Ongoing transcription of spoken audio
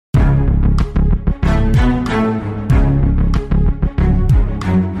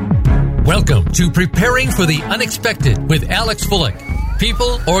to Preparing for the Unexpected with Alex Fullick.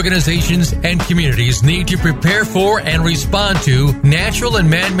 People, organizations, and communities need to prepare for and respond to natural and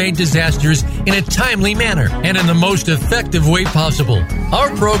man-made disasters in a timely manner and in the most effective way possible.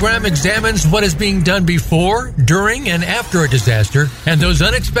 Our program examines what is being done before, during, and after a disaster and those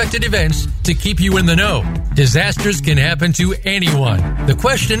unexpected events to keep you in the know. Disasters can happen to anyone. The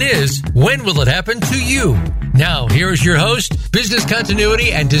question is, when will it happen to you? Now, here is your host, business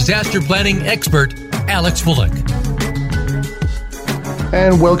continuity and disaster planning expert, Alex Fullick.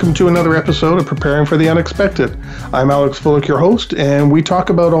 And welcome to another episode of Preparing for the Unexpected. I'm Alex Fullick, your host, and we talk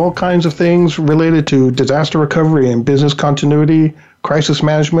about all kinds of things related to disaster recovery and business continuity, crisis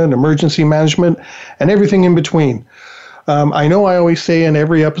management, emergency management, and everything in between. I know I always say in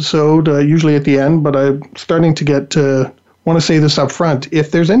every episode, usually at the end, but I'm starting to want to say this up front.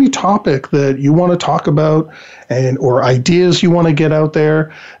 If there's any topic that you want to talk about or ideas you want to get out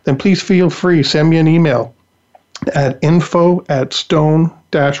there, then please feel free. Send me an email at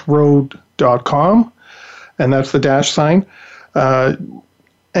info@stone-road.com, and that's the dash sign.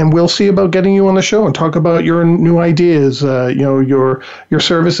 And we'll see about getting you on the show and talk about your new ideas, your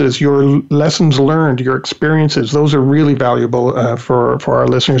services, your lessons learned, your experiences. Those are really valuable for our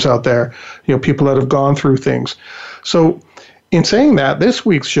listeners out there, people that have gone through things. So in saying that, this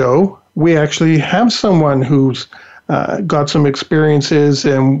week's show, we actually have someone who's got some experiences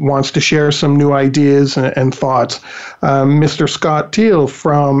and wants to share some new ideas and thoughts. Mr. Scott Teel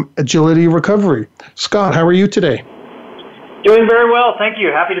from Agility Recovery. Scott, how are you today? Doing very well, thank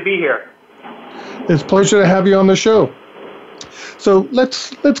you. Happy to be here. It's a pleasure to have you on the show. So let's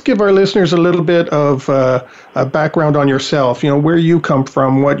give our listeners a little bit of a background on yourself. Where you come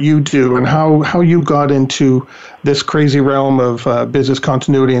from, what you do, and how you got into this crazy realm of business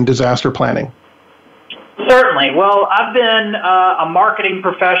continuity and disaster planning. Certainly. Well, I've been a marketing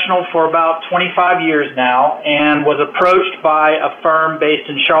professional for about 25 years now and was approached by a firm based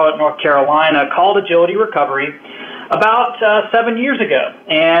in Charlotte, North Carolina called Agility Recovery about 7 years ago.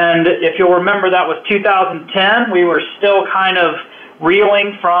 And if you'll remember, that was 2010. We were still kind of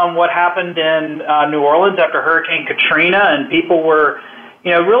reeling from what happened in New Orleans after Hurricane Katrina, and people were,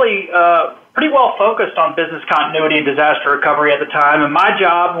 really pretty well focused on business continuity and disaster recovery at the time. And my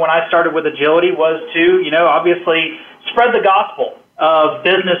job when I started with Agility was to, obviously spread the gospel of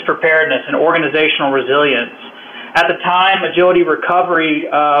business preparedness and organizational resilience. At the time, Agility Recovery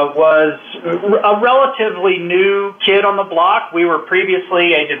was a relatively new kid on the block. We were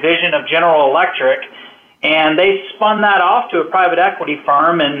previously a division of General Electric, and they spun that off to a private equity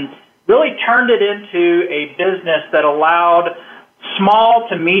firm and really turned it into a business that allowed small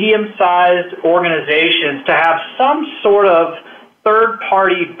to medium-sized organizations to have some sort of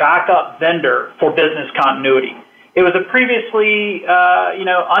third-party backup vendor for business continuity. It was a previously,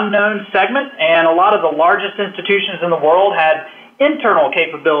 unknown segment, and a lot of the largest institutions in the world had internal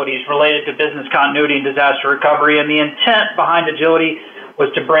capabilities related to business continuity and disaster recovery, and the intent behind Agility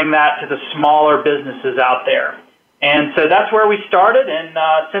was to bring that to the smaller businesses out there. And so that's where we started, and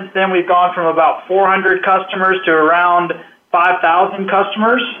since then we've gone from about 400 customers to around 5,000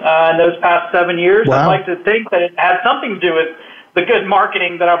 customers in those past 7 years. Wow. I'd like to think that it had something to do with the good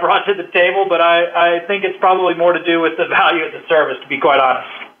marketing that I brought to the table, but I think it's probably more to do with the value of the service, to be quite honest.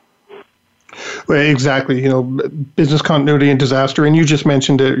 Well, exactly. Business continuity and disaster, and you just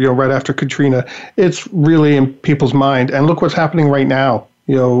mentioned it, right after Katrina, it's really in people's mind. And look what's happening right now,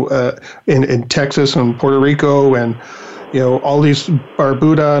 in Texas and Puerto Rico and, all these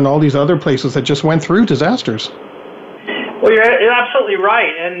Barbuda and all these other places that just went through disasters. Well, you're absolutely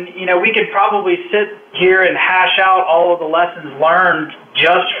right. And, we could probably sit here and hash out all of the lessons learned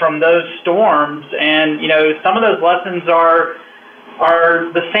just from those storms. And, some of those lessons are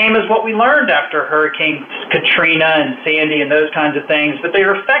the same as what we learned after Hurricanes Katrina and Sandy and those kinds of things, but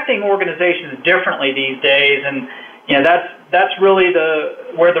they're affecting organizations differently these days. And, that's really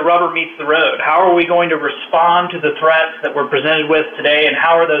where the rubber meets the road. How are we going to respond to the threats that we're presented with today, and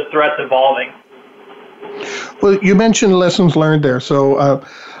how are those threats evolving? Well, you mentioned lessons learned there, so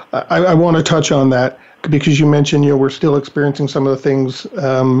I want to touch on that because you mentioned we're still experiencing some of the things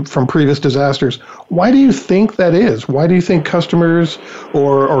from previous disasters. Why do you think that is? Why do you think customers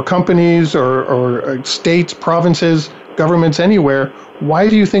or companies or states, provinces, governments anywhere, why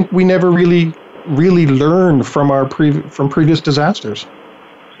do you think we never really learn from previous disasters?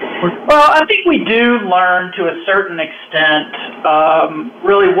 Well, I think we do learn to a certain extent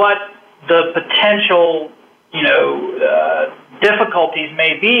really what the potential, difficulties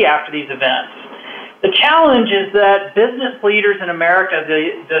may be after these events. The challenge is that business leaders in America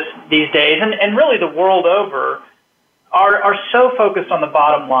these days, and really the world over, are so focused on the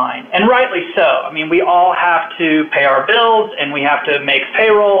bottom line, and rightly so. I mean, we all have to pay our bills, and we have to make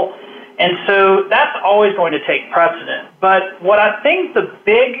payroll, and so that's always going to take precedent. But what I think the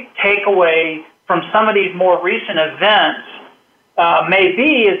big takeaway from some of these more recent events may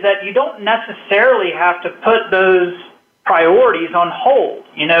be is that you don't necessarily have to put those priorities on hold.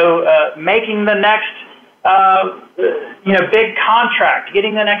 Making the next big contract,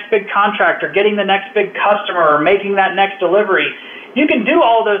 getting the next big contract, or getting the next big customer, or making that next delivery. You can do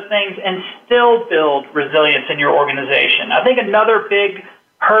all those things and still build resilience in your organization. I think another big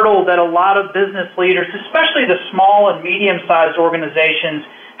hurdle that a lot of business leaders, especially the small and medium-sized organizations,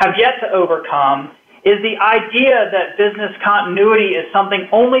 have yet to overcome is the idea that business continuity is something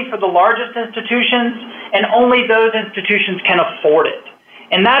only for the largest institutions, and only those institutions can afford it.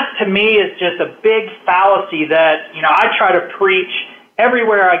 And that, to me, is just a big fallacy that, I try to preach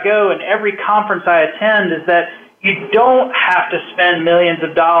everywhere I go and every conference I attend, is that you don't have to spend millions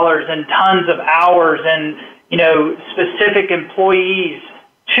of dollars and tons of hours and, specific employees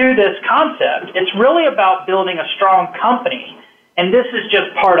to this concept. It's really about building a strong company, and this is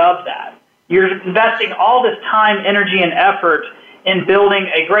just part of that. You're investing all this time, energy, and effort in building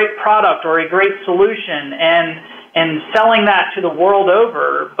a great product or a great solution and selling that to the world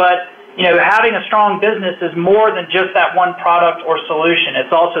over. But, having a strong business is more than just that one product or solution.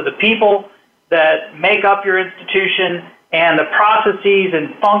 It's also the people that make up your institution and the processes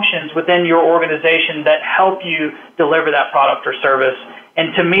and functions within your organization that help you deliver that product or service.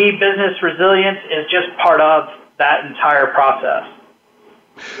 And to me, business resilience is just part of that entire process.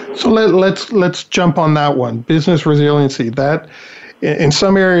 So let's jump on that one. Business resiliency. That in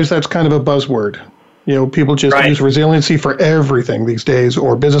some areas that's kind of a buzzword. People just use resiliency for everything these days,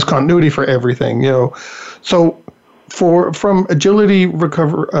 or business continuity for everything. So from agility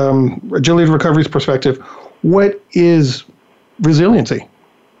recovery's perspective, what is resiliency?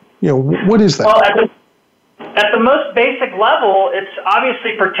 What is that? Well, at the most basic level, it's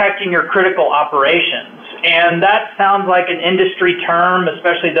obviously protecting your critical operations. And that sounds like an industry term,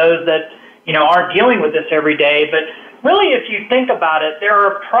 especially those that, aren't dealing with this every day. But really, if you think about it, there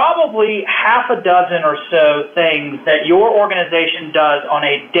are probably half a dozen or so things that your organization does on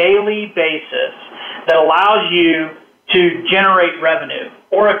a daily basis that allows you to generate revenue,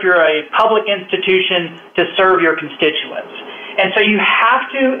 or if you're a public institution, to serve your constituents. And so you have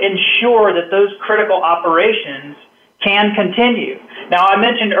to ensure that those critical operations can continue. Now, I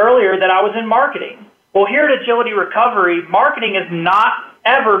mentioned earlier that I was in marketing. Well, here at Agility Recovery, marketing is not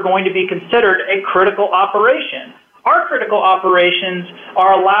ever going to be considered a critical operation. Our critical operations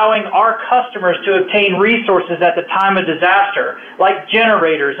are allowing our customers to obtain resources at the time of disaster, like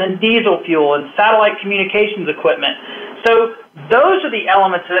generators and diesel fuel and satellite communications equipment. So those are the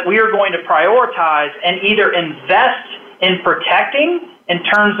elements that we are going to prioritize and either invest in protecting in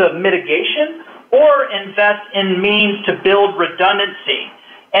terms of mitigation, or invest in means to build redundancy.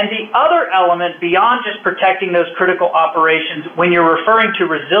 And the other element beyond just protecting those critical operations, when you're referring to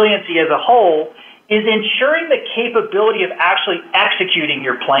resiliency as a whole, is ensuring the capability of actually executing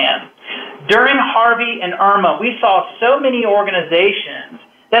your plan. During Harvey and Irma, we saw so many organizations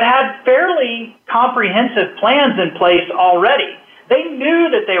that had fairly comprehensive plans in place already. They knew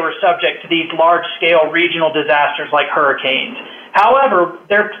that they were subject to these large-scale regional disasters like hurricanes. However,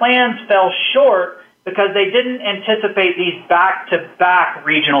 their plans fell short because they didn't anticipate these back-to-back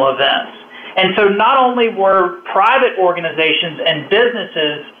regional events. And so not only were private organizations and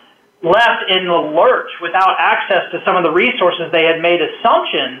businesses left in the lurch without access to some of the resources they had made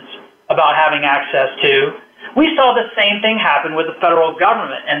assumptions about having access to, we saw the same thing happen with the federal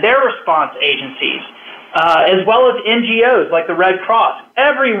government and their response agencies, as well as NGOs like the Red Cross.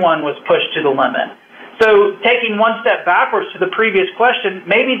 Everyone was pushed to the limit. So taking one step backwards to the previous question,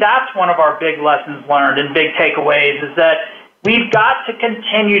 maybe that's one of our big lessons learned and big takeaways, is that we've got to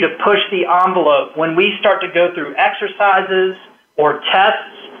continue to push the envelope when we start to go through exercises or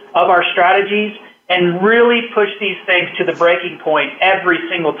tests of our strategies, and really push these things to the breaking point every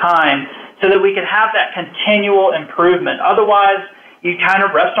single time so that we can have that continual improvement. Otherwise, you kind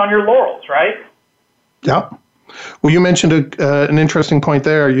of rest on your laurels, right? Yeah. Well, you mentioned an interesting point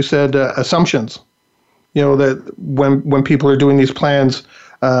there. You said assumptions. That when people are doing these plans,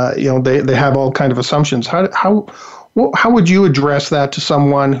 they have all kind of assumptions. How would you address that to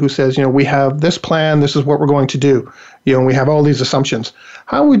someone who says, we have this plan, this is what we're going to do, and we have all these assumptions?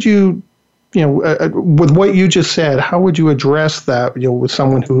 How would you, with what you just said, how would you address that, with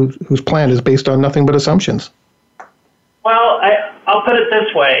someone whose plan is based on nothing but assumptions? Well, I'll put it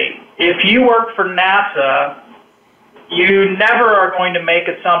this way. If you work for NASA, you never are going to make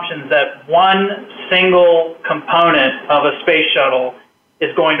assumptions that one single component of a space shuttle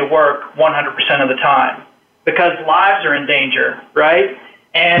is going to work 100% of the time, because lives are in danger, right?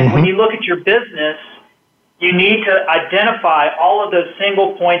 And when you look at your business, you need to identify all of those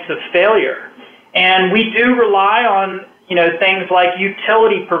single points of failure. And we do rely on, things like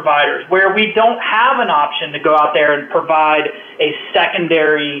utility providers, where we don't have an option to go out there and provide a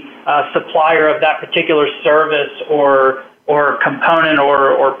secondary supplier of that particular service or component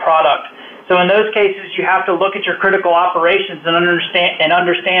or product. So in those cases, you have to look at your critical operations and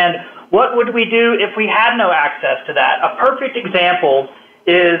understand what would we do if we had no access to that. A perfect example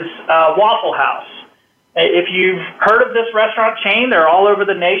is Waffle House. If you've heard of this restaurant chain, they're all over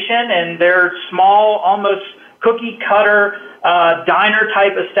the nation, and they're small, almost cookie-cutter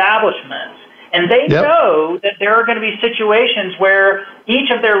diner-type establishments. And they know that there are going to be situations where each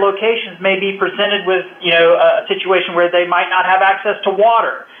of their locations may be presented with, a situation where they might not have access to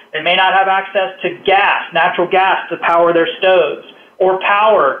water. They may not have access to gas, natural gas, to power their stoves, or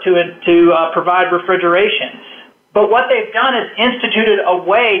power to provide refrigeration. But what they've done is instituted a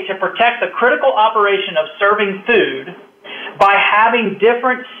way to protect the critical operation of serving food by having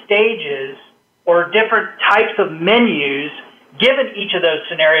different stages or different types of menus given each of those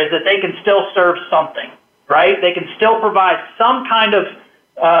scenarios, that they can still serve something, right? They can still provide some kind of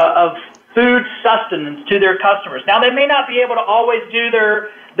food sustenance to their customers. Now, they may not be able to always do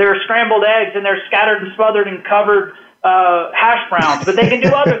their scrambled eggs and their scattered and smothered and covered hash browns, but they can do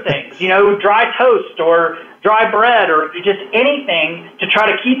other things, dry toast or dry bread or just anything to try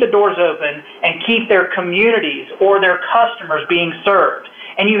to keep the doors open and keep their communities or their customers being served.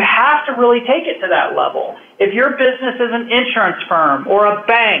 And you have to really take it to that level. If your business is an insurance firm or a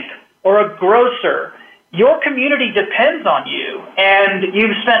bank or a grocer, your community depends on you. And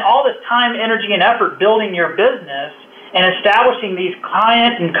you've spent all this time, energy, and effort building your business and establishing these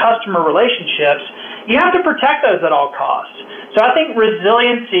client and customer relationships. You have to protect those at all costs. So I think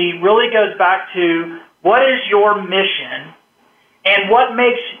resiliency really goes back to what is your mission and what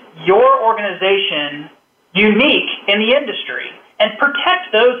makes your organization unique in the industry. And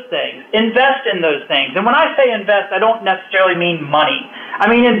protect those things, invest in those things. And when I say invest, I don't necessarily mean money. I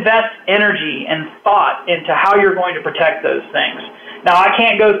mean invest energy and thought into how you're going to protect those things. Now, I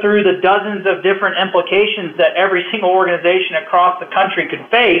can't go through the dozens of different implications that every single organization across the country could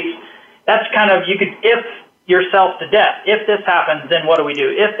face. That's kind of, you could if yourself to death. If this happens, then what do we do?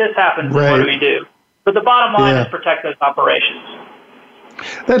 If this happens, then what do we do? But the bottom line is protect those operations.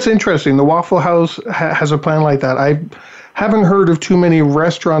 That's interesting. The Waffle House has a plan like that. I haven't heard of too many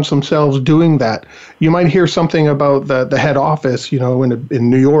restaurants themselves doing that. You might hear something about the head office, in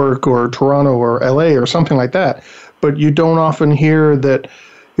New York or Toronto or LA or something like that, but you don't often hear that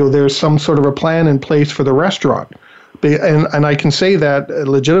there's some sort of a plan in place for the restaurant. And I can say that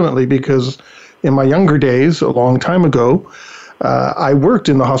legitimately because in my younger days, a long time ago, I worked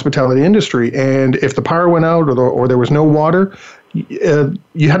in the hospitality industry, and if the power went out or there was no water,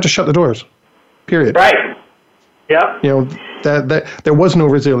 you had to shut the doors, period. Right. Yep. That there was no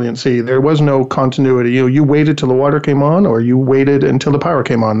resiliency. There was no continuity. You waited till the water came on, or you waited until the power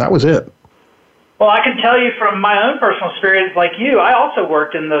came on. That was it. Well, I can tell you from my own personal experience, like you, I also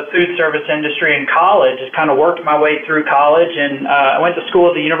worked in the food service industry in college. Just kind of worked my way through college, and I went to school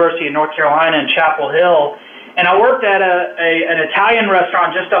at the University of North Carolina in Chapel Hill, and I worked at an Italian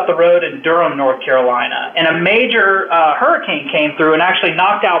restaurant just up the road in Durham, North Carolina. And a major hurricane came through and actually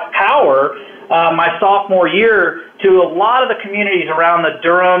knocked out power my sophomore year to a lot of the communities around the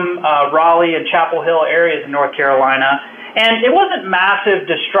Durham, Raleigh, and Chapel Hill areas in North Carolina. And it wasn't massive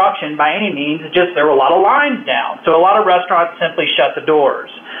destruction by any means. It's just there were a lot of lines down. So a lot of restaurants simply shut the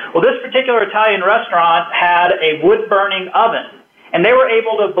doors. Well, this particular Italian restaurant had a wood-burning oven. And they were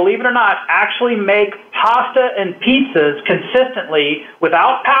able to, believe it or not, actually make pasta and pizzas consistently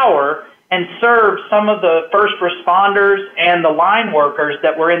without power and serve some of the first responders and the line workers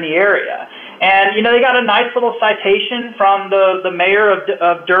that were in the area. And, they got a nice little citation from the mayor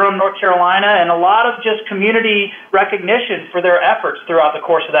of Durham, North Carolina, and a lot of just community recognition for their efforts throughout the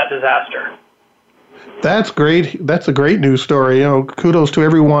course of that disaster. That's great. That's a great news story. Kudos to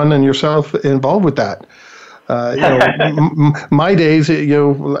everyone and yourself involved with that. My days,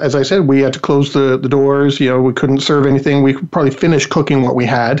 as I said, we had to close the doors. We couldn't serve anything. We could probably finish cooking what we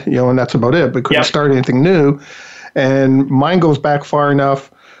had, and that's about it. But couldn't start anything new. And mine goes back far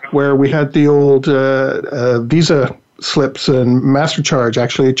enough where we had the old Visa slips and MasterCharge.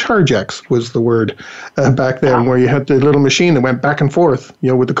 Actually, ChargeX was the word back then, where you had the little machine that went back and forth,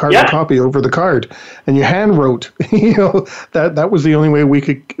 with the carbon copy over the card, and you hand wrote. That was the only way we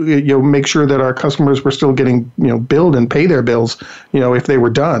could make sure that our customers were still getting billed and pay their bills. If they were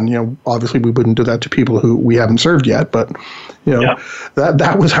done. Obviously we wouldn't do that to people who we haven't served yet, but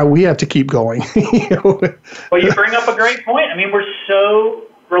that was how we had to keep going. Well, you bring up a great point. I mean, we're so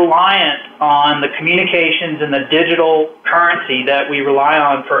reliant on the communications and the digital currency that we rely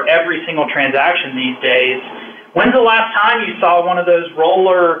on for every single transaction these days. When's the last time you saw one of those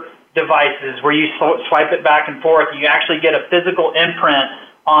roller devices where you swipe it back and forth and you actually get a physical imprint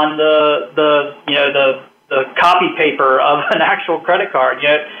on the copy paper of an actual credit card?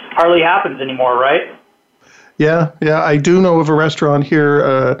 It hardly happens anymore, right? Yeah, I do know of a restaurant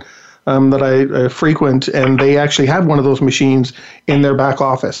here that I frequent, and they actually have one of those machines in their back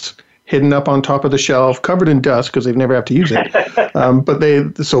office, hidden up on top of the shelf, covered in dust because they've never have to use it. But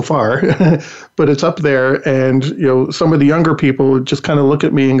it's up there, and some of the younger people just kind of look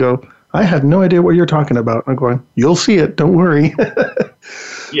at me and go, "I have no idea what you're talking about." I'm going, "You'll see it, don't worry."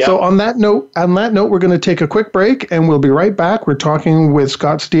 Yeah. So on that note, we're going to take a quick break, and we'll be right back. We're talking with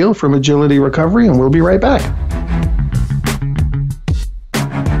Scott Teel from Agility Recovery, and we'll be right back.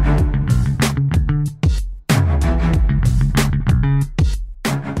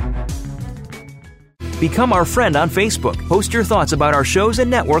 Become our friend on Facebook. Post your thoughts about our shows and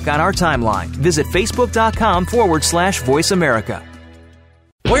network on our timeline. Visit facebook.com/Voice America.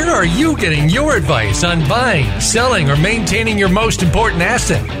 Where are you getting your advice on buying, selling, or maintaining your most important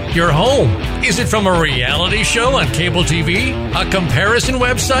asset, your home? Is it from a reality show on cable TV, a comparison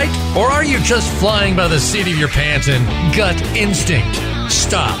website, or are you just flying by the seat of your pants and gut instinct?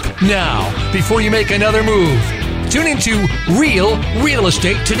 Stop now before you make another move. Tune into Real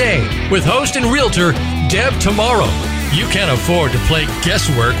Estate Today with host and realtor Deb Tomorrow. You can't afford to play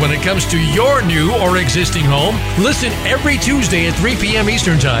guesswork when it comes to your new or existing home. Listen every Tuesday at 3 p.m.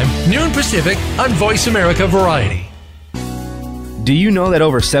 Eastern Time, noon Pacific on Voice America Variety. Do you know that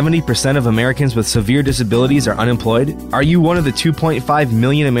over 70% of Americans with severe disabilities are unemployed? Are you one of the 2.5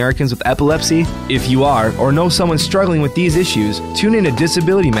 million Americans with epilepsy? If you are, or know someone struggling with these issues, tune in to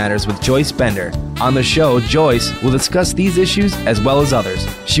Disability Matters with Joyce Bender. On the show, Joyce will discuss these issues as well as others.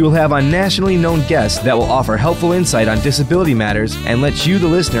 She will have on nationally known guests that will offer helpful insight on disability matters and let you, the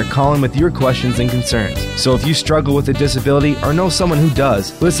listener, call in with your questions and concerns. So if you struggle with a disability or know someone who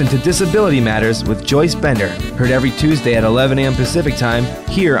does, listen to Disability Matters with Joyce Bender, heard every Tuesday at 11 a.m. Pacific Time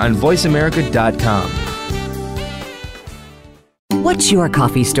here on voiceamerica.com. What's your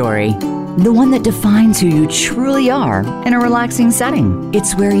coffee story? The one that defines who you truly are in a relaxing setting.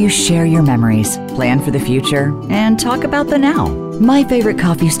 It's where you share your memories, plan for the future, and talk about the now. My Favorite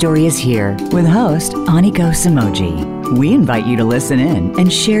Coffee Story is here with host Aniko Samoji. We invite you to listen in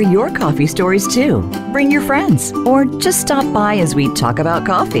and share your coffee stories too. Bring your friends or just stop by as we talk about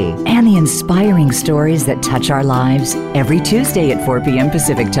coffee and the inspiring stories that touch our lives every Tuesday at 4 p.m.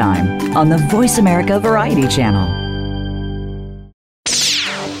 Pacific Time on the Voice America Variety Channel.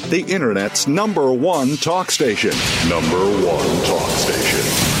 The Internet's #1 talk station. #1 talk station.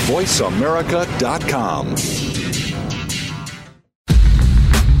 VoiceAmerica.com.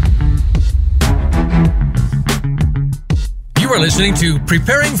 You are listening to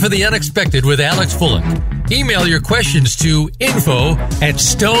Preparing for the Unexpected with Alex Fullick. Email your questions to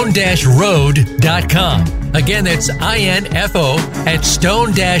info@stone-road.com. Again, that's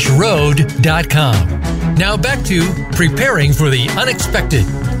info@stone-road.com. Now back to Preparing for the Unexpected.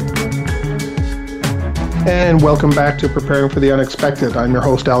 And welcome back to Preparing for the Unexpected. I'm your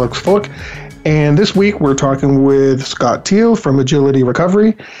host, Alex Fullick. And this week we're talking with Scott Teel from Agility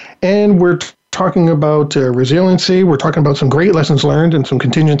Recovery. And we're talking about resiliency. We're talking about some great lessons learned and some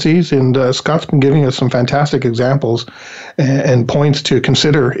contingencies. And Scott's been giving us some fantastic examples and points to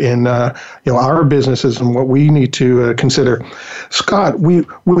consider in our businesses and what we need to consider. Scott, we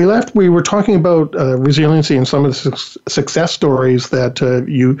were talking about resiliency and some of the success stories that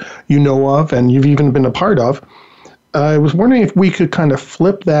you know of and you've even been a part of. I was wondering if we could kind of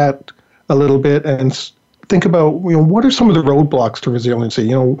flip that a little bit and think about what are some of the roadblocks to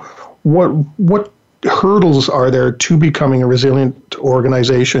resiliency? What hurdles are there to becoming a resilient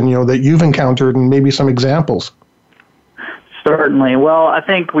organization, that you've encountered, and maybe some examples? Certainly. Well, I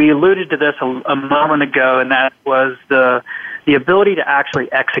think we alluded to this a moment ago, and that was the ability to actually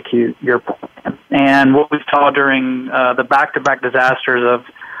execute your plan. And what we saw during the back-to-back disasters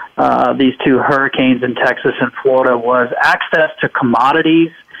of these two hurricanes in Texas and Florida was access to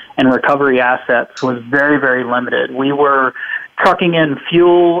commodities and recovery assets was very, very limited. We were trucking in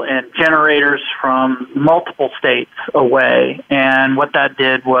fuel and generators from multiple states away. And what that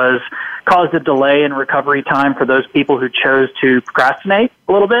did was caused a delay in recovery time for those people who chose to procrastinate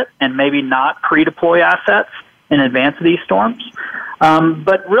a little bit and maybe not pre-deploy assets in advance of these storms.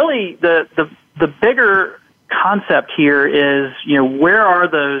 But really, the bigger concept here is, where are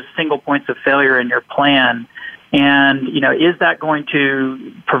those single points of failure in your plan? And, is that going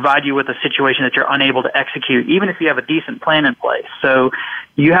to provide you with a situation that you're unable to execute, even if you have a decent plan in place? So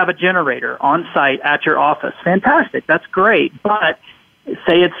you have a generator on site at your office. Fantastic. That's great. But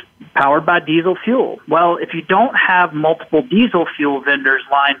say it's powered by diesel fuel. Well, if you don't have multiple diesel fuel vendors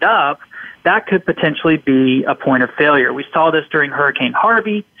lined up, that could potentially be a point of failure. We saw this during Hurricane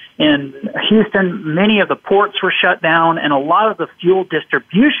Harvey. In Houston, many of the ports were shut down, and a lot of the fuel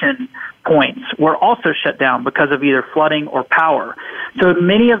distribution points were also shut down because of either flooding or power. So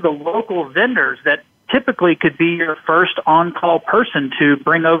many of the local vendors that typically could be your first on-call person to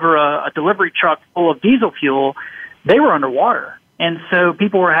bring over a delivery truck full of diesel fuel, they were underwater. And so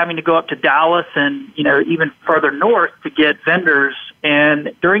people were having to go up to Dallas and, even further north to get vendors.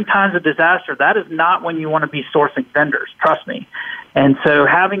 And during times of disaster, that is not when you want to be sourcing vendors, trust me. And so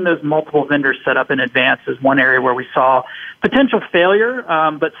having those multiple vendors set up in advance is one area where we saw potential failure,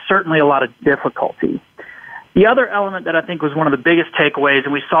 but certainly a lot of difficulty. The other element that I think was one of the biggest takeaways,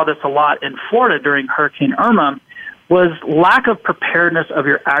 and we saw this a lot in Florida during Hurricane Irma, was lack of preparedness of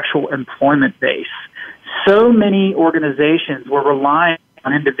your actual employment base. So many organizations were relying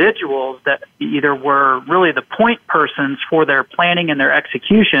on individuals that either were really the point persons for their planning and their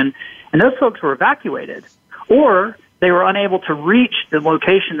execution, and those folks were evacuated, or they were unable to reach the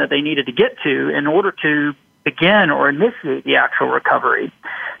location that they needed to get to in order to begin or initiate the actual recovery.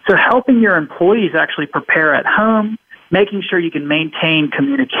 So helping your employees actually prepare at home, making sure you can maintain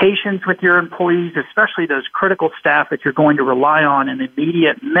communications with your employees, especially those critical staff that you're going to rely on in the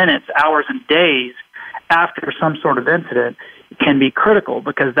immediate minutes, hours, and days after some sort of incident, can be critical,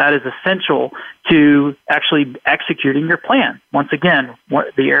 because that is essential to actually executing your plan. Once again,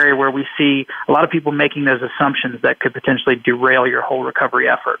 the area where we see a lot of people making those assumptions that could potentially derail your whole recovery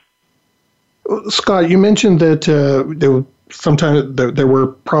effort. Scott, you mentioned that sometimes there were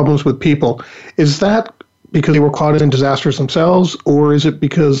problems with people. Is that because they were caught in disasters themselves, or is it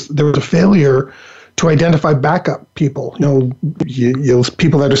because there was a failure to identify backup people?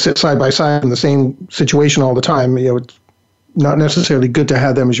 People that are sit side by side in the same situation all the time. It's not necessarily good to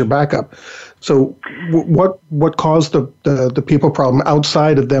have them as your backup. So, what caused the people problem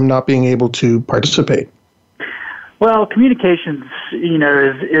outside of them not being able to participate? Well, communications,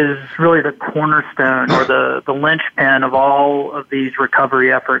 is really the cornerstone or the linchpin of all of these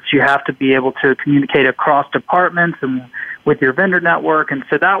recovery efforts. You have to be able to communicate across departments and with your vendor network, and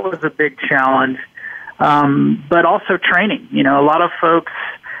so that was a big challenge. But also training. A lot of folks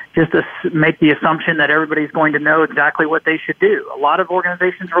just make the assumption that everybody's going to know exactly what they should do. A lot of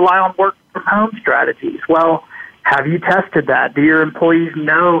organizations rely on work from home strategies. Well, have you tested that? Do your employees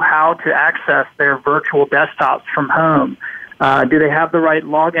know how to access their virtual desktops from home? Do they have the right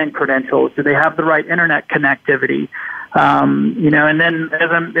login credentials? Do they have the right internet connectivity? And then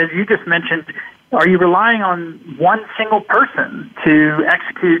as you just mentioned, are you relying on one single person to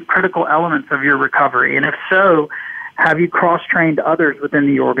execute critical elements of your recovery? And if so, have you cross-trained others within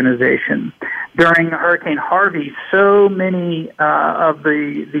the organization? During Hurricane Harvey, so many of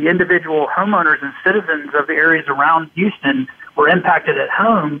the individual homeowners and citizens of the areas around Houston were impacted at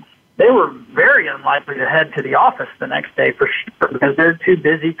home. They were very unlikely to head to the office the next day for sure, because they're too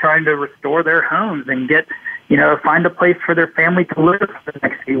busy trying to restore their homes and find a place for their family to live for the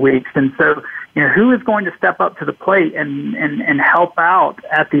next few weeks. And so, who is going to step up to the plate and help out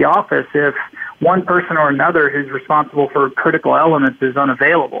at the office if one person or another who's responsible for critical elements is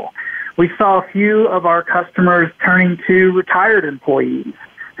unavailable? We saw a few of our customers turning to retired employees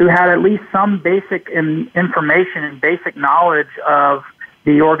who had at least some basic information and basic knowledge of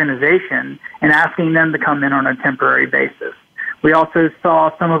the organization and asking them to come in on a temporary basis. We also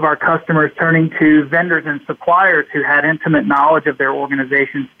saw some of our customers turning to vendors and suppliers who had intimate knowledge of their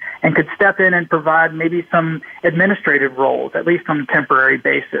organizations and could step in and provide maybe some administrative roles, at least on a temporary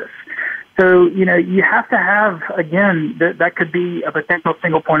basis. So, you have to have, again, that could be a potential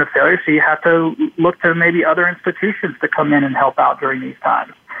single point of failure, so you have to look to maybe other institutions to come in and help out during these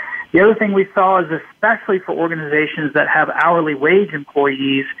times. The other thing we saw is, especially for organizations that have hourly wage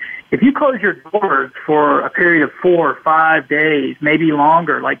employees, if you close your doors for a period of 4 or 5 days, maybe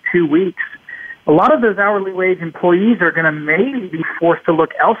longer, like 2 weeks, a lot of those hourly wage employees are going to maybe be forced to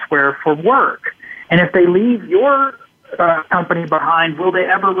look elsewhere for work. And if they leave your company behind, will they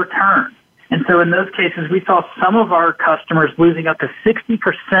ever return? And so in those cases, we saw some of our customers losing up to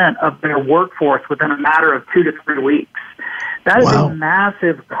 60% of their workforce within a matter of 2 to 3 weeks. That is a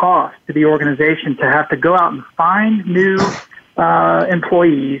massive cost to the organization to have to go out and find new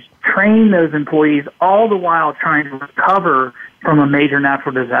employees, train those employees, all the while trying to recover from a major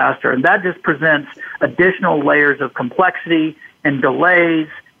natural disaster. And that just presents additional layers of complexity and delays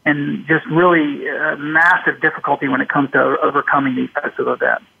and just really massive difficulty when it comes to overcoming these types of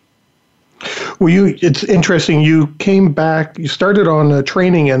events. Well, it's interesting. You came back, you started on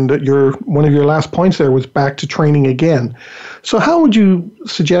training, and one of your last points there was back to training again. So how would you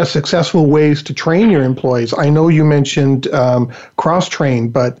suggest successful ways to train your employees? I know you mentioned cross-train,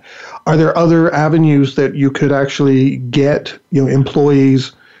 but are there other avenues that you could actually get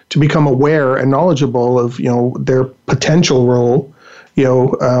employees to become aware and knowledgeable of their potential role,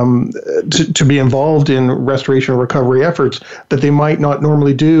 to be involved in restoration or recovery efforts that they might not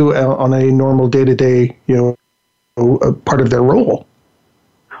normally do on a normal day-to-day, part of their role?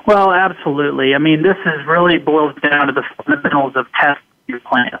 Well, absolutely. I mean, this is really boils down to the fundamentals of testing your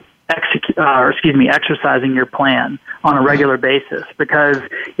plan, exercising your plan on a regular basis. Because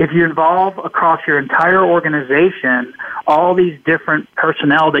if you involve across your entire organization all these different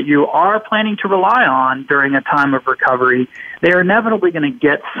personnel that you are planning to rely on during a time of recovery, they are inevitably going to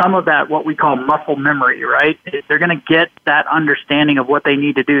get some of that, what we call muscle memory, right? They're going to get that understanding of what they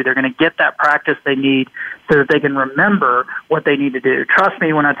need to do. They're going to get that practice they need so that they can remember what they need to do. Trust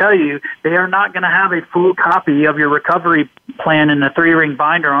me when I tell you, they are not going to have a full copy of your recovery plan in a 3-ring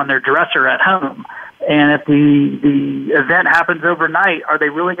binder on their dresser at home. And if the event happens overnight, are they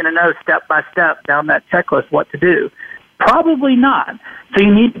really going to know step by step down that checklist what to do? Probably not. So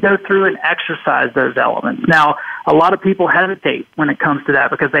you need to go through and exercise those elements. Now, a lot of people hesitate when it comes to that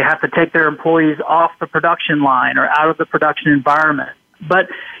because they have to take their employees off the production line or out of the production environment. But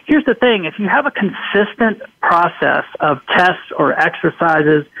here's the thing. If you have a consistent process of tests or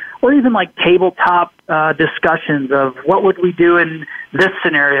exercises or even like tabletop discussions of what would we do in this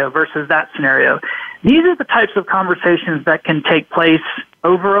scenario versus that scenario, these are the types of conversations that can take place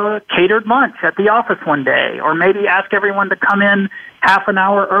over a catered lunch at the office one day, or maybe ask everyone to come in half an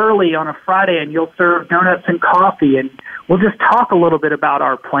hour early on a Friday and you'll serve donuts and coffee and we'll just talk a little bit about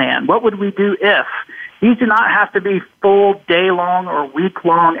our plan. What would we do if? These do not have to be full day-long or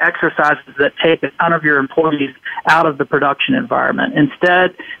week-long exercises that take a ton of your employees out of the production environment.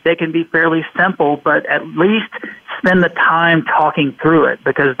 Instead, they can be fairly simple, but at least spend the time talking through it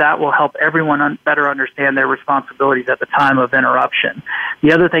because that will help everyone better understand their responsibilities at the time of interruption.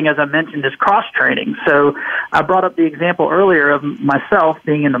 The other thing, as I mentioned, is cross-training. So I brought up the example earlier of myself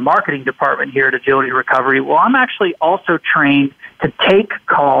being in the marketing department here at Agility Recovery. Well, I'm actually also trained to take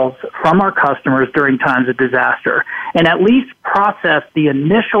calls from our customers during times of disaster and at least process the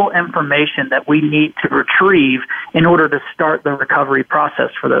initial information that we need to retrieve in order to start the recovery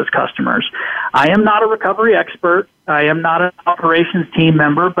process for those customers. I am not a recovery expert. I am not an operations team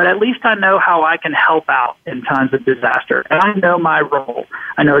member, but at least I know how I can help out in times of disaster. And I know my role.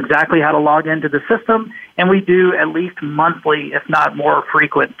 I know exactly how to log into the system, and we do at least monthly, if not more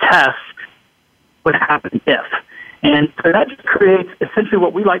frequent tests. What happens if? And so that just creates essentially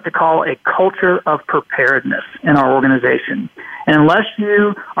what we like to call a culture of preparedness in our organization. And unless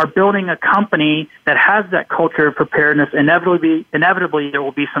you are building a company that has that culture of preparedness, inevitably there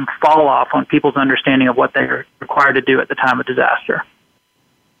will be some fall off on people's understanding of what they're required to do at the time of disaster.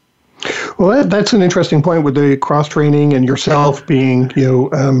 Well, that's an interesting point with the cross-training and yourself being,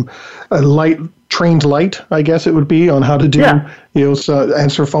 a trained light, I guess it would be, on how to do,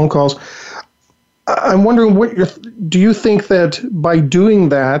 answer phone calls. I'm wondering, do you think that by doing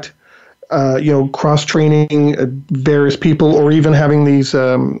that, cross-training various people or even having these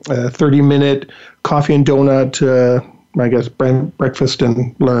 30-minute coffee and donut, breakfast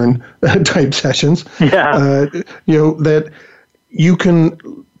and learn type sessions, that you can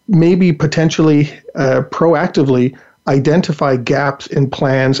maybe potentially proactively identify gaps in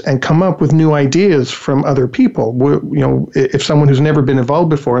plans and come up with new ideas from other people. If someone who's never been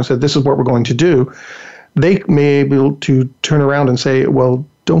involved before and said, this is what we're going to do, they may be able to turn around and say, well,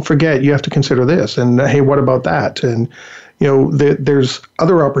 don't forget, you have to consider this. And hey, what about that? And, there's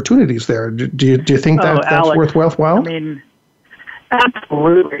other opportunities there. Do you think that's Alex, worthwhile? I mean,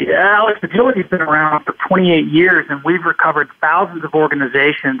 absolutely. Alex, Agility's been around for 28 years, and we've recovered thousands of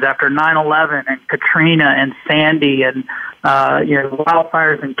organizations after 9/11 and Katrina and Sandy and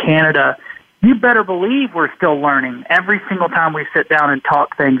wildfires in Canada. You better believe we're still learning every single time we sit down and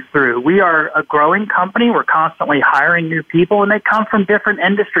talk things through. We are a growing company. We're constantly hiring new people, and they come from different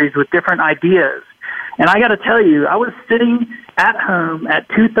industries with different ideas. And I got to tell you, I was sitting at home at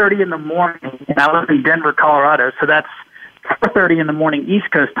 2:30 in the morning, and I live in Denver, Colorado, so that's 4:30 in the morning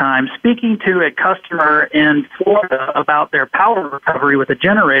East Coast time, speaking to a customer in Florida about their power recovery with a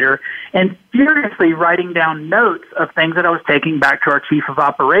generator, and furiously writing down notes of things that I was taking back to our chief of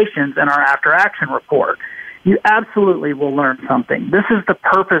operations and our after-action report. You absolutely will learn something. This is the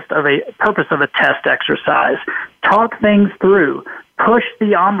purpose of a test exercise. Talk things through. Push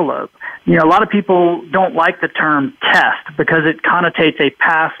the envelope. You know, a lot of people don't like the term test because it connotates a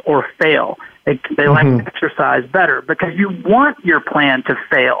pass or fail. They like exercise better because you want your plan to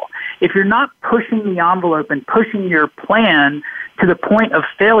fail. If you're not pushing the envelope and pushing your plan to the point of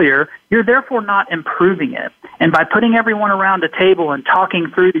failure, you're therefore not improving it. And by putting everyone around a table and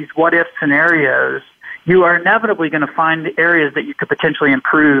talking through these what-if scenarios, you are inevitably going to find areas that you could potentially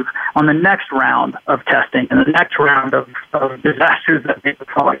improve on the next round of testing and the next round of disasters that may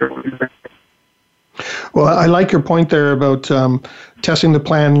befall your organization. Well, I like your point there about testing the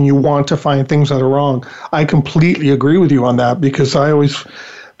plan and you want to find things that are wrong. I completely agree with you on that because I always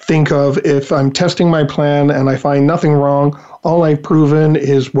think of if I'm testing my plan and I find nothing wrong, all I've proven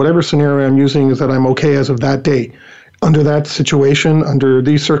is whatever scenario I'm using is that I'm okay as of that day. Under that situation, under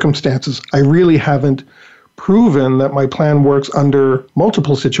these circumstances, I really haven't proven that my plan works under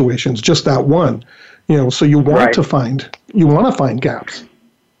multiple situations, just that one. You know, so you want to find gaps.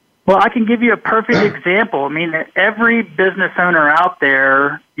 Well, I can give you a perfect example. I mean, every business owner out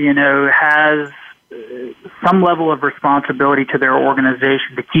there, you know, has some level of responsibility to their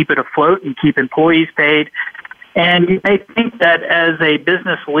organization to keep it afloat and keep employees paid. And you may think that as a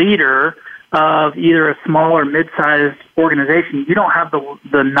business leader of either a small or mid-sized organization, you don't have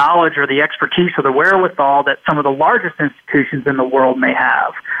the knowledge or the expertise or the wherewithal that some of the largest institutions in the world may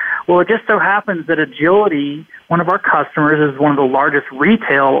have. Well, it just so happens that Agility, one of our customers, is one of the largest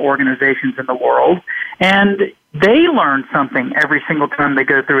retail organizations in the world, and they learn something every single time they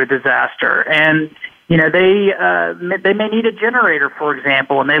go through a disaster. And you know, they may need a generator, for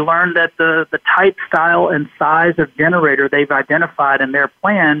example, and they learn that the type, style, and size of generator they've identified in their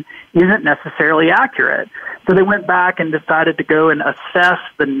plan isn't necessarily accurate. So they went back and decided to go and assess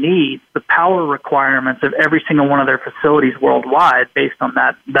the needs, the power requirements of every single one of their facilities worldwide based on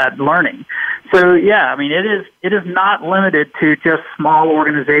that learning. So, yeah, I mean, it is not limited to just small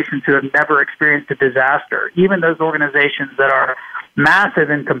organizations who have never experienced a disaster. Even those organizations that are massive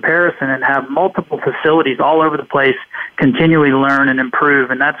in comparison and have multiple facilities all over the place continually learn and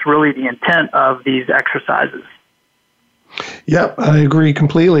improve, and that's really the intent of these exercises. Yep, I agree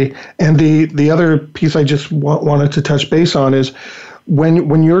completely. And the other piece I just wanted to touch base on is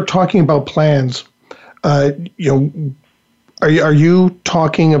when you're talking about plans, you know, are you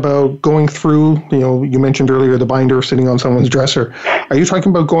talking about going through, you know, you mentioned earlier the binder sitting on someone's dresser. Are you talking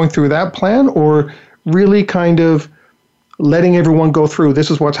about going through that plan or really kind of letting everyone go through, this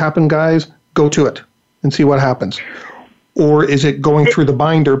is what's happened, guys, go to it and see what happens? Or is it going through the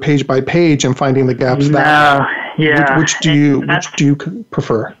binder page by page and finding the gaps? Which do you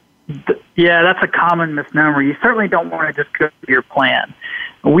prefer? Yeah, that's a common misnomer. You certainly don't want to just go through your plan.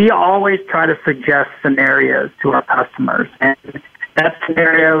 We always try to suggest scenarios to our customers, and that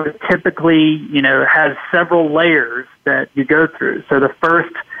scenario typically, you know, has several layers that you go through. So the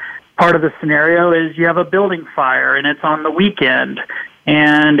first part of the scenario is you have a building fire and it's on the weekend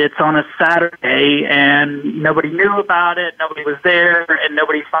and it's on a Saturday and nobody knew about it, nobody was there, and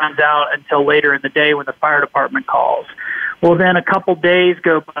nobody finds out until later in the day when the fire department calls. Well, then a couple days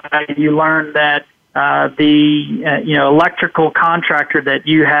go by and you learn that the electrical contractor that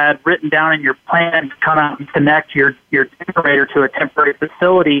you had written down in your plan to come out and connect your generator to a temporary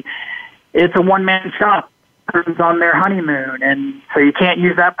facility, it's a one-man shop. Person's on their honeymoon, and so you can't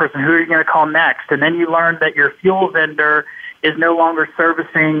use that person. Who are you going to call next? And then you learn that your fuel vendor is no longer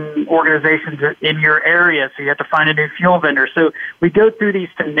servicing organizations in your area, so you have to find a new fuel vendor. So we go through these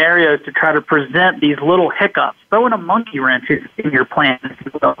scenarios to try to present these little hiccups, throwing a monkey wrench in your plan, if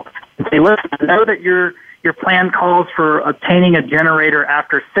you will. And say, listen, I know that your plan calls for obtaining a generator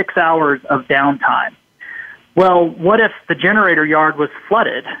after 6 hours of downtime. Well, what if the generator yard was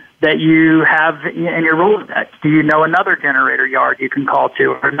flooded that you have in your Rolodex? Do you know another generator yard you can call to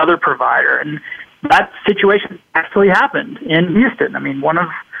or another provider? And that situation actually happened in Houston. I mean, one of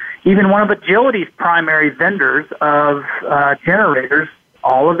Agility's primary vendors of generators,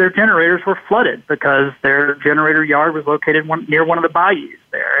 all of their generators were flooded because their generator yard was located near one of the bayous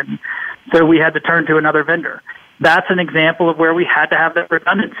there. And so we had to turn to another vendor. That's an example of where we had to have that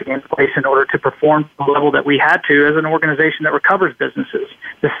redundancy in place in order to perform the level that we had to as an organization that recovers businesses.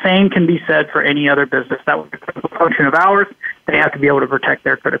 The same can be said for any other business. That was a critical function of ours. They have to be able to protect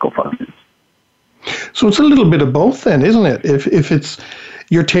their critical functions. So it's a little bit of both then, isn't it? If it's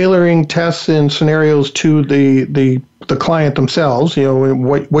you're tailoring tests and scenarios to the client themselves, and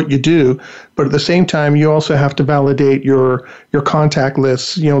what you do, but at the same time you also have to validate your contact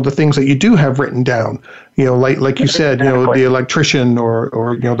lists, the things that you do have written down, like you said, the electrician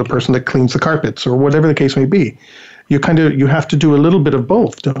or the person that cleans the carpets or whatever the case may be. You have to do a little bit of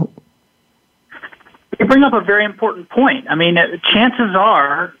both, don't you? You bring up a very important point. I mean, chances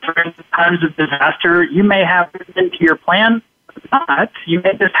are during times of disaster, you may have it into your plan. Not. You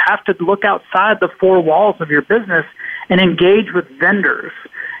may just have to look outside the four walls of your business and engage with vendors.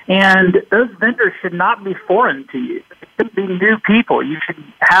 And those vendors should not be foreign to you. They should be new people. You should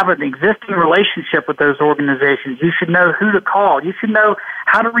have an existing relationship with those organizations. You should know who to call. You should know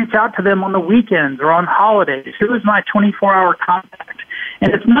how to reach out to them on the weekends or on holidays. Who is my 24-hour contact?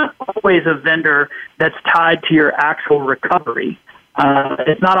 And it's not always a vendor that's tied to your actual recovery.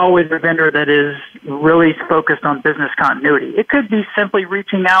 It's not always a vendor that is really focused on business continuity. It could be simply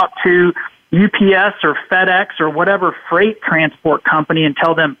reaching out to UPS or FedEx or whatever freight transport company and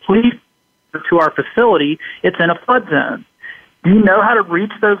tell them, please, to our facility, it's in a flood zone. Do you know how to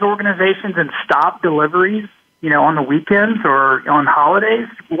reach those organizations and stop deliveries, on the weekends or on holidays?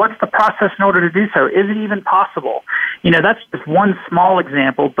 What's the process in order to do so? Is it even possible? That's just one small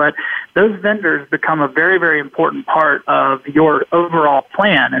example, but those vendors become a very, very important part of your overall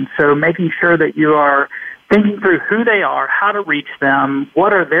plan. And so making sure that you are thinking through who they are, how to reach them,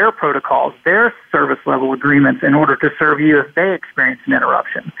 what are their protocols, their service level agreements in order to serve you if they experience an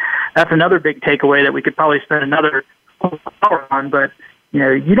interruption. That's another big takeaway that we could probably spend another hour on, but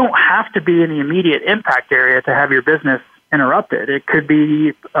you don't have to be in the immediate impact area to have your business interrupted. It could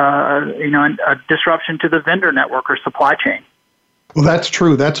be, a disruption to the vendor network or supply chain. Well, that's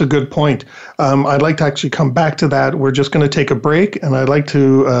true. That's a good point. I'd like to actually come back to that. We're just going to take a break, and I'd like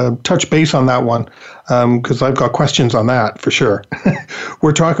to touch base on that one because I've got questions on that for sure.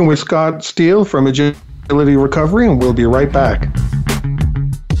 We're talking with Scott Teel from Agility Recovery, and we'll be right back.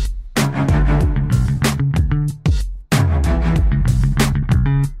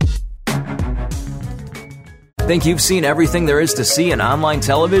 Think you've seen everything there is to see in online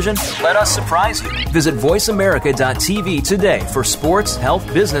television? Let us surprise you. Visit voiceamerica.tv today for sports, health,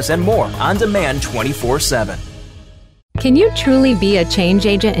 business, and more on demand 24/7. Can you truly be a change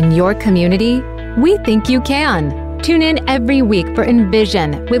agent in your community? We think you can. Tune in every week for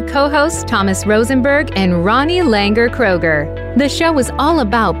Envision with co-hosts Thomas Rosenberg and Ronnie Langer-Kroger. The show is all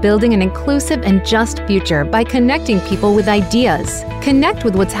about building an inclusive and just future by connecting people with ideas. Connect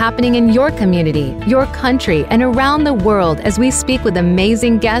with what's happening in your community, your country, and around the world as we speak with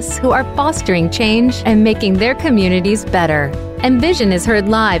amazing guests who are fostering change and making their communities better. Envision is heard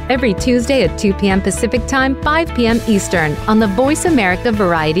live every Tuesday at 2 p.m. Pacific Time, 5 p.m. Eastern on the Voice America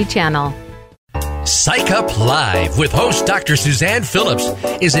Variety Channel. Psych Up Live with host Dr. Suzanne Phillips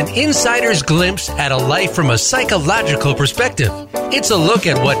is an insider's glimpse at a life from a psychological perspective. It's a look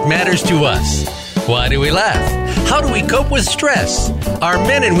at what matters to us. Why do we laugh? How do we cope with stress? Are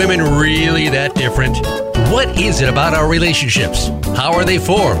men and women really that different? What is it about our relationships? How are they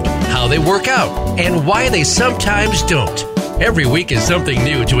formed? How they work out? And why they sometimes don't? Every week is something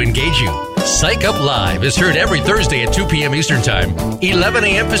new to engage you. Psych Up Live is heard every Thursday at 2 p.m. Eastern Time, 11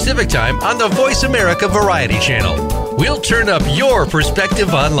 a.m. Pacific Time on the Voice America Variety Channel. We'll turn up your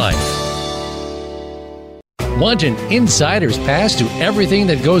perspective on life. Want an insider's pass to everything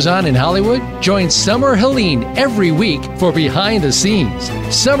that goes on in Hollywood? Join Summer Helene every week for Behind the Scenes.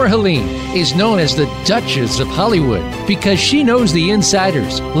 Summer Helene is known as the Duchess of Hollywood because she knows the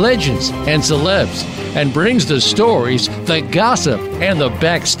insiders, legends, and celebs and brings the stories, the gossip, and the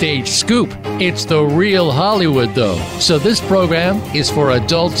backstage scoop. It's the real Hollywood, though, so this program is for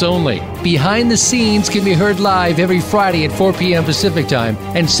adults only. Behind the Scenes can be heard live every Friday at 4 p.m. Pacific Time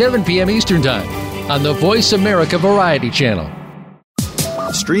and 7 p.m. Eastern Time on the Voice America Variety Channel.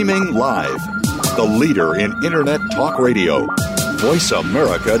 Streaming live, the leader in Internet talk radio,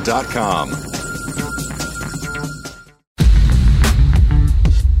 voiceamerica.com.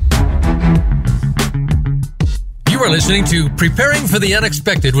 You are listening to Preparing for the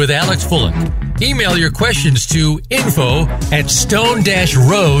Unexpected with Alex Fullick. Email your questions to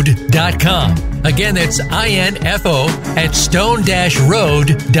info@stone-road.com. Again, that's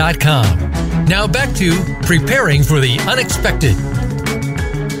info@stone-road.com. Now back to Preparing for the Unexpected.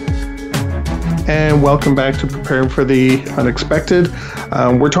 and welcome back to Preparing for the Unexpected.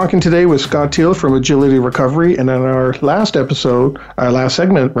 We're talking today with Scott Teel from Agility Recovery, and in our last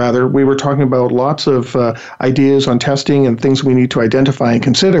segment, we were talking about lots of ideas on testing and things we need to identify and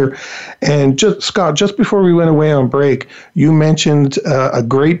consider. And Scott, just before we went away on break, you mentioned a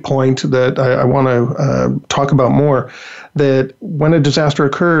great point that I want to talk about more, that when a disaster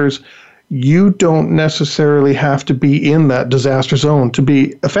occurs, you don't necessarily have to be in that disaster zone to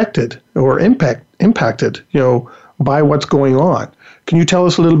be affected or impacted, by what's going on. Can you tell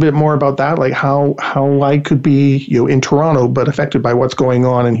us a little bit more about that, like how I could be, in Toronto but affected by what's going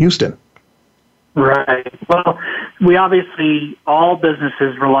on in Houston? Right. Well, we obviously, all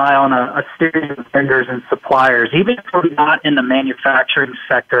businesses rely on a series of vendors and suppliers. Even if we're not in the manufacturing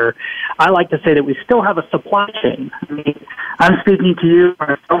sector, I like to say that we still have a supply chain. I mean, I'm speaking to you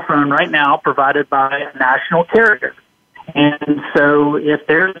on a cell phone right now provided by a national carrier. And so if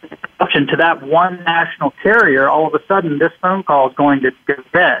there's an interruption to that one national carrier, all of a sudden this phone call is going to go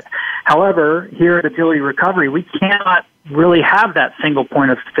dead. However, here at Agility Recovery, we cannot really have that single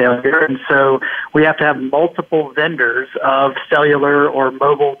point of failure, and so we have to have multiple vendors of cellular or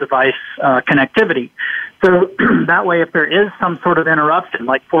mobile device connectivity. So that way, if there is some sort of interruption,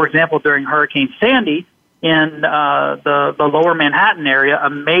 like, for example, during Hurricane Sandy, in the lower Manhattan area, a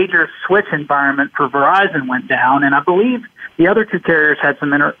major switch environment for Verizon went down, and I believe the other two carriers had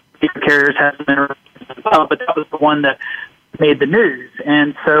some interruptions as well, but that was the one that made the news.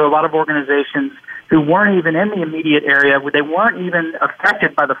 And so a lot of organizations who weren't even in the immediate area, they weren't even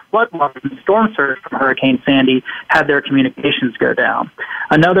affected by the floodwaters and storm surge from Hurricane Sandy, had their communications go down.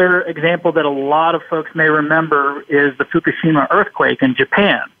 Another example that a lot of folks may remember is the Fukushima earthquake in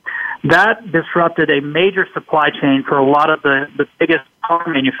Japan. That disrupted a major supply chain for a lot of the biggest car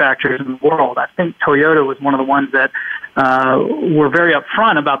manufacturers in the world. I think Toyota was one of the ones that were very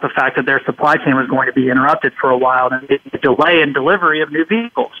upfront about the fact that their supply chain was going to be interrupted for a while, and a delay in delivery of new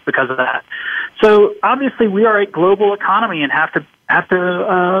vehicles because of that. So obviously we are a global economy and have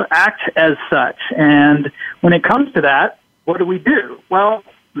to act as such. And when it comes to that, what do? Well,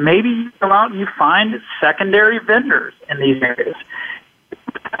 maybe you go out and you find secondary vendors in these areas.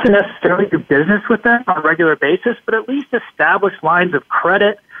 Not to necessarily do business with them on a regular basis, but at least establish lines of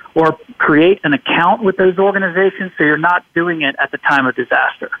credit or create an account with those organizations so you're not doing it at the time of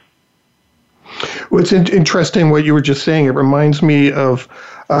disaster. Well, it's interesting what you were just saying. It reminds me of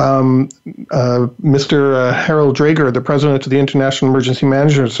Mr. Harold Drager, the president of the International Emergency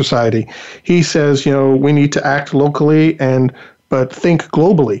Management Society. He says, we need to act locally but think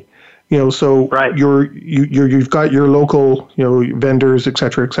globally. So right. You've got your local, vendors, et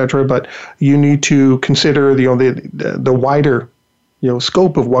cetera, but you need to consider, the wider,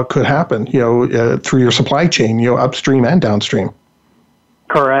 scope of what could happen, through your supply chain, upstream and downstream.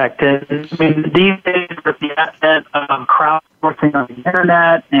 Correct. And I mean, these days with the advent of crowdsourcing on the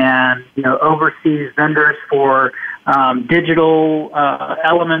internet and, overseas vendors for digital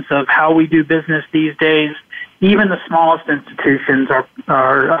elements of how we do business these days, even the smallest institutions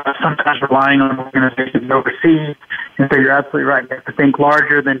are sometimes relying on organizations overseas. And so you're absolutely right. You have to think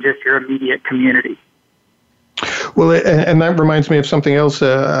larger than just your immediate community. Well, and that reminds me of something else.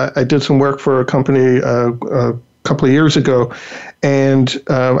 I did some work for a company a couple of years ago. And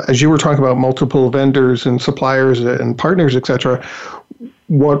as you were talking about multiple vendors and suppliers and partners, et cetera,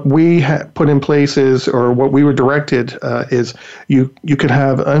 what we put in place is, or what we were directed is, you could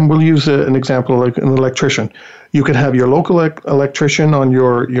have, and we'll use an example like an electrician. You could have your local electrician on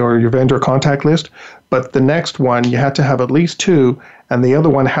your vendor contact list, but the next one you had to have at least two, and the other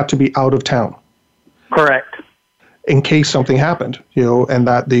one had to be out of town. Correct. In case something happened, and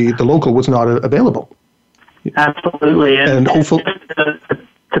that the local was not available. Absolutely. And hopefully,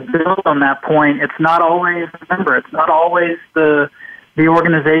 to build on that point, it's not always the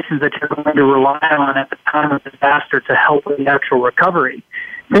organizations that you're going to rely on at the time of disaster to help with the actual recovery.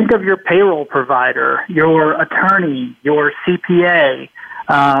 Think of your payroll provider, your attorney, your CPA,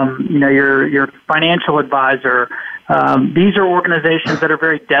 your financial advisor. These are organizations that are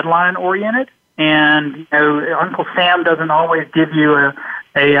very deadline oriented, and Uncle Sam doesn't always give you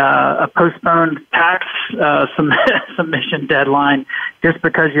a postponed tax submission deadline just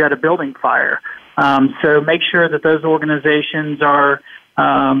because you had a building fire. So make sure that those organizations are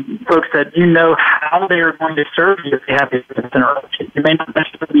folks that how they are going to serve you if they have a business interruption. You may not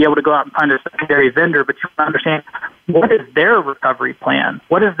necessarily be able to go out and find a secondary vendor, but you understand what is their recovery plan,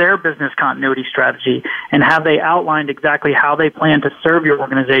 what is their business continuity strategy, and have they outlined exactly how they plan to serve your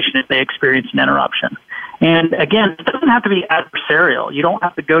organization if they experience an interruption. And again, it doesn't have to be adversarial. You don't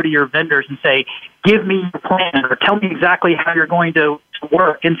have to go to your vendors and say, give me your plan or tell me exactly how you're going to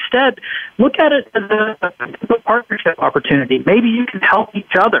work. Instead, look at it as a partnership opportunity. Maybe you can help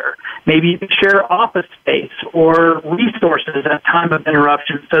each other. Maybe you can share office space or resources at time of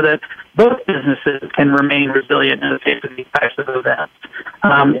interruption so that both businesses can remain resilient in the face of these types of events.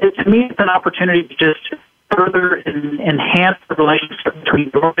 To me, it's an opportunity to just further enhance the relationship between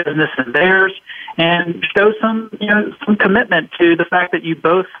your business and theirs, and show some commitment to the fact that you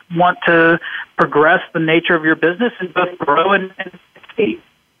both want to progress the nature of your business and both grow and succeed.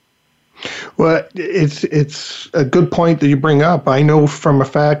 Well, it's a good point that you bring up. I know from a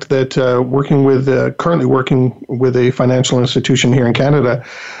fact that currently working with a financial institution here in Canada,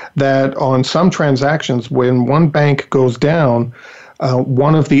 that on some transactions, when one bank goes down,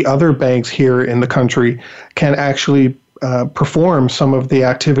 one of the other banks here in the country can actually perform some of the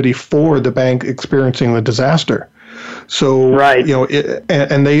activity for the bank experiencing the disaster. So, right.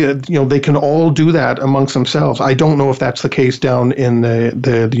 They can all do that amongst themselves. I don't know if that's the case down in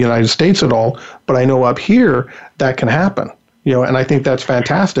the United States at all, but I know up here that can happen. And I think that's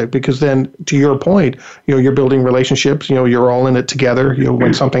fantastic because then, to your point, you're building relationships. You're all in it together.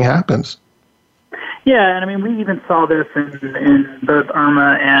 When something happens. Yeah, and I mean, we even saw this in both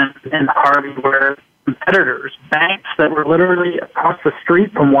Irma and Harvey, where competitors, banks that were literally across the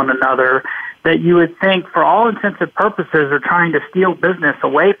street from one another, that you would think, for all intents and purposes, are trying to steal business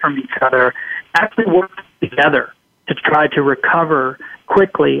away from each other, actually worked together to try to recover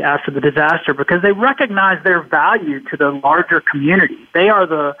quickly after the disaster because they recognize their value to the larger community. They are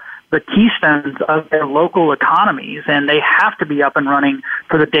the keystones of their local economies, and they have to be up and running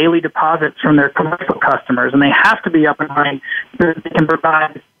for the daily deposits from their commercial customers, and they have to be up and running so that they can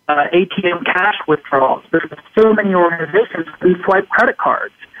provide ATM cash withdrawals. There's so many organizations who swipe credit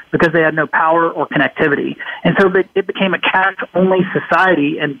cards because they had no power or connectivity. And so it became a cash-only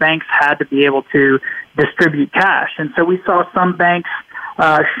society, and banks had to be able to distribute cash. And so we saw some banks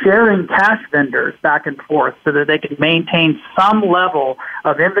sharing cash vendors back and forth so that they could maintain some level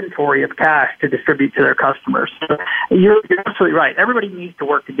of inventory of cash to distribute to their customers. So you're absolutely right. Everybody needs to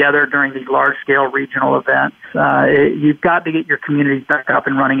work together during these large-scale regional events. You've got to get your communities back up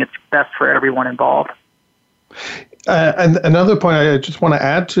and running. It's best for everyone involved. And another point I just want to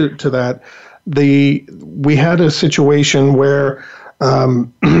add to that, we had a situation where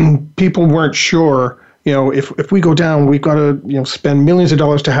people weren't sure. If we go down, we've got to spend millions of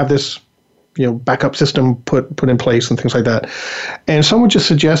dollars to have this backup system put in place and things like that. And someone just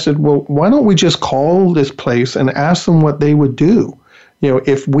suggested, well, why don't we just call this place and ask them what they would do,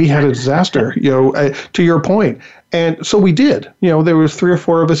 if we had a disaster, to your point. And so we did. There was 3 or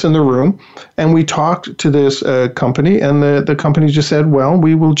 4 of us in the room, and we talked to this company, and the company just said, well,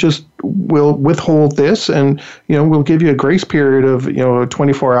 we'll withhold this, and we'll give you a grace period of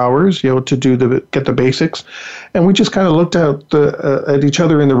 24 hours, to get the basics. And we just kind of looked at each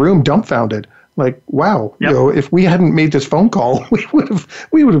other in the room, dumbfounded. Like, wow, yep. If we hadn't made this phone call, we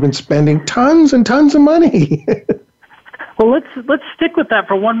would have been spending tons and tons of money. Well, let's stick with that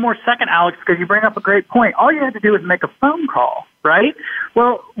for one more second, Alex, because you bring up a great point. All you had to do was make a phone call, right?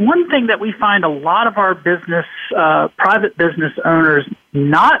 Well, one thing that we find a lot of our private business owners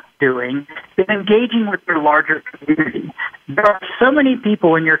not doing is engaging with their larger community. There are so many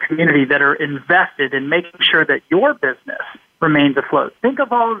people in your community that are invested in making sure that your business remains afloat. Think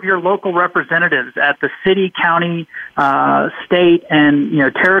of all of your local representatives at the city, county, state, and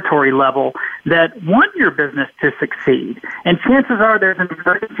territory level that want your business to succeed. And chances are there's an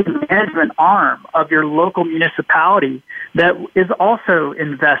emergency management arm of your local municipality that is also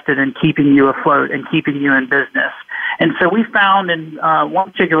invested in keeping you afloat and keeping you in business. And so we found in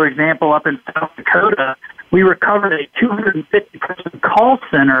one particular example up in South Dakota, we recovered a 250-person call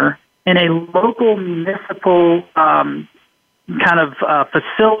center in a local municipal kind of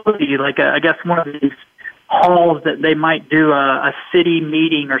facility, like I guess one of these halls that they might do a city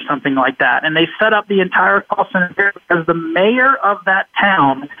meeting or something like that. And they set up the entire call center there because the mayor of that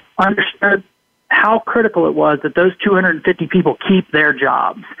town understood how critical it was that those 250 people keep their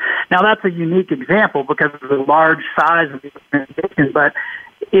jobs. Now, that's a unique example because of the large size of the organization, but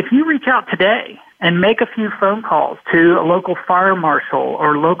if you reach out today and make a few phone calls to a local fire marshal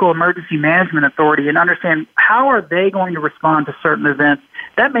or local emergency management authority and understand how are they going to respond to certain events,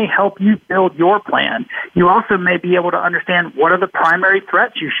 that may help you build your plan. You also may be able to understand what are the primary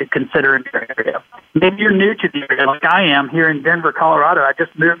threats you should consider in your area. Maybe you're new to the area like I am here in Denver, Colorado. I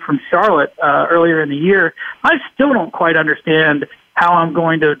just moved from Charlotte earlier in the year. I still don't quite understand how I'm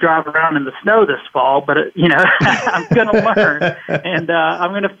going to drive around in the snow this fall, but, I'm going to learn, and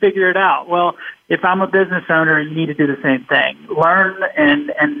I'm going to figure it out. Well, if I'm a business owner, you need to do the same thing. Learn and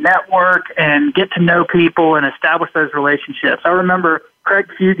network and get to know people and establish those relationships. I remember Craig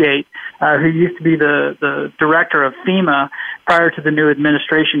Fugate, who used to be the director of FEMA prior to the new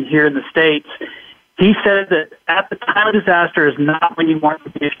administration here in the States. He said that at the time of disaster is not when you want to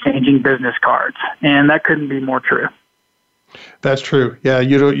be exchanging business cards, and that couldn't be more true. That's true. Yeah,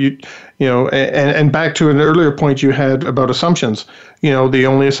 and back to an earlier point you had about assumptions. The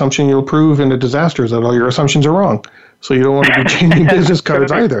only assumption you'll prove in a disaster is that all your assumptions are wrong. So you don't want to be changing business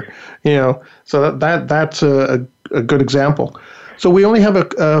cards either. So that's a good example. So we only have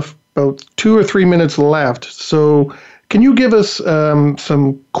about 2 or 3 minutes left. So can you give us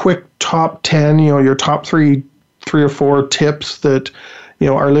some quick top 10, your top three or four tips that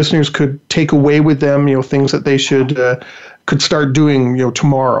our listeners could take away with them, things that they could start doing,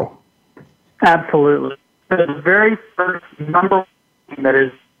 tomorrow? Absolutely. The very first number one thing that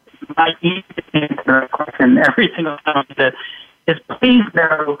is my easiest answer to that question every single time is please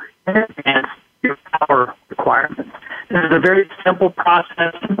know in advance your power requirements. This is a very simple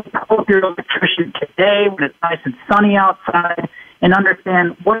process. Call your electrician today when it's nice and sunny outside and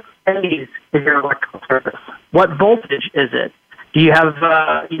understand what phase is your electrical service. What voltage is it? Do you have,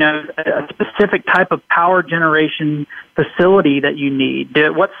 a specific type of power generation facility that you need?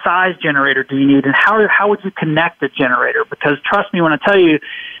 What size generator do you need? And how would you connect the generator? Because trust me when I tell you,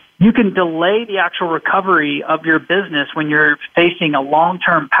 you can delay the actual recovery of your business when you're facing a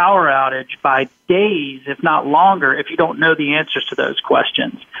long-term power outage by days, if not longer, if you don't know the answers to those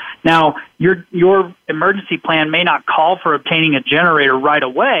questions. Now, your emergency plan may not call for obtaining a generator right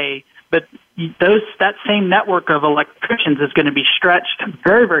away, but that same network of electricians is going to be stretched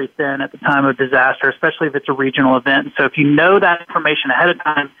very, very thin at the time of disaster, especially if it's a regional event. So if you know that information ahead of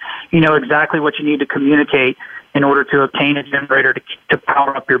time, you know exactly what you need to communicate in order to obtain a generator to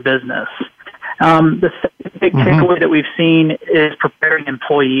power up your business. The second big takeaway that we've seen is preparing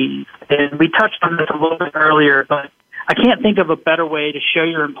employees. And we touched on this a little bit earlier, but I can't think of a better way to show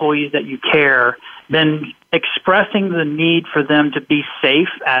your employees that you care than expressing the need for them to be safe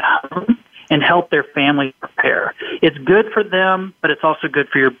at home and help their family prepare. It's good for them, but it's also good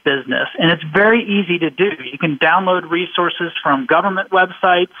for your business. And it's very easy to do. You can download resources from government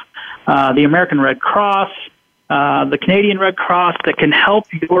websites, the American Red Cross, the Canadian Red Cross, that can help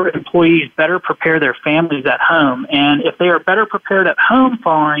your employees better prepare their families at home. And if they are better prepared at home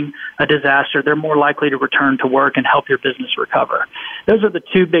following a disaster, they're more likely to return to work and help your business recover. Those are the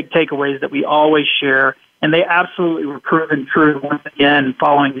two big takeaways that we always share, and they absolutely were proven true once again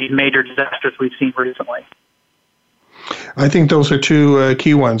following these major disasters we've seen recently. I think those are two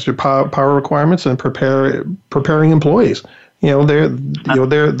key ones: your power requirements and preparing employees.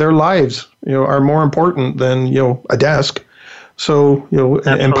 Their lives, are more important than, a desk. So,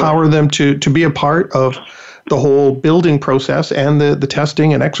 empower them to be a part of the whole building process and the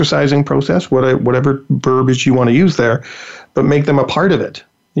testing and exercising process, whatever verbiage you want to use there, but make them a part of it.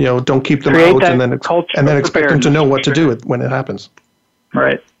 Don't keep them out and then expect them to know what to do when it happens.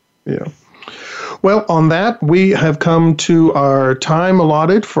 Right. Yeah. Well, on that, we have come to our time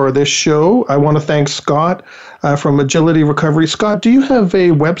allotted for this show. I want to thank Scott from Agility Recovery. Scott, do you have a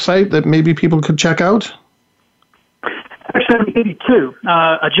website that maybe people could check out? Actually, I'll give you two.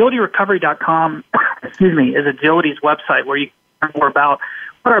 AgilityRecovery.com, is Agility's website where you can learn more about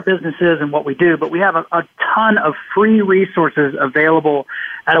what our business is and what we do. But we have a ton of free resources available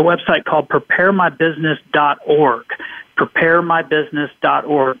at a website called PrepareMyBusiness.org.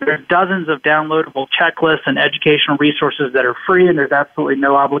 PrepareMyBusiness.org. There's dozens of downloadable checklists and educational resources that are free, and there's absolutely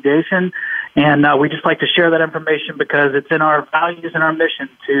no obligation. And we just like to share that information because it's in our values and our mission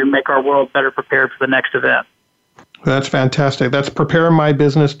to make our world better prepared for the next event. That's fantastic. That's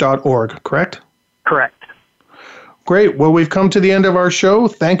PrepareMyBusiness.org, correct? Correct. Great. Well, we've come to the end of our show.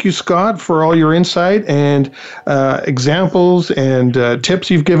 Thank you, Scott, for all your insight and examples and tips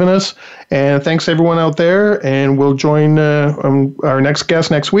you've given us. And thanks, everyone out there. And we'll join our next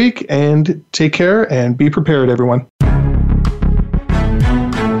guest next week. And take care and be prepared, everyone.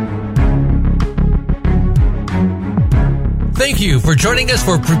 Thank you for joining us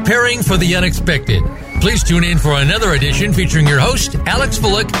for Preparing for the Unexpected. Please tune in for another edition featuring your host, Alex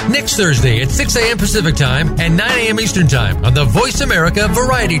Fullick, next Thursday at 6 a.m. Pacific Time and 9 a.m. Eastern Time on the Voice America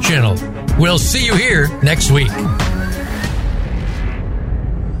Variety Channel. We'll see you here next week.